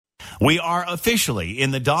We are officially in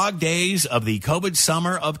the dog days of the COVID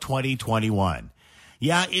summer of 2021.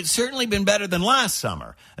 Yeah, it's certainly been better than last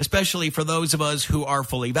summer, especially for those of us who are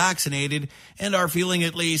fully vaccinated and are feeling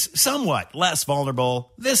at least somewhat less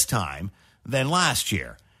vulnerable this time than last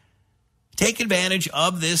year. Take advantage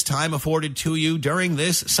of this time afforded to you during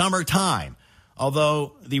this summertime.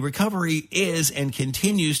 Although the recovery is and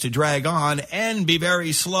continues to drag on and be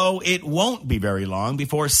very slow, it won't be very long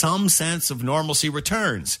before some sense of normalcy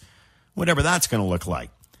returns, whatever that's going to look like.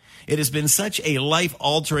 It has been such a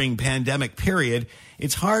life-altering pandemic period,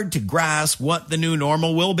 it's hard to grasp what the new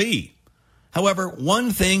normal will be. However,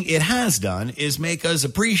 one thing it has done is make us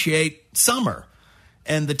appreciate summer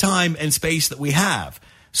and the time and space that we have.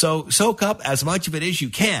 So soak up as much of it as you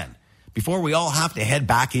can before we all have to head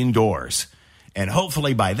back indoors. And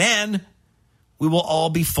hopefully by then, we will all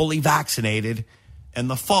be fully vaccinated and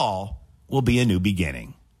the fall will be a new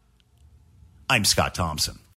beginning. I'm Scott Thompson.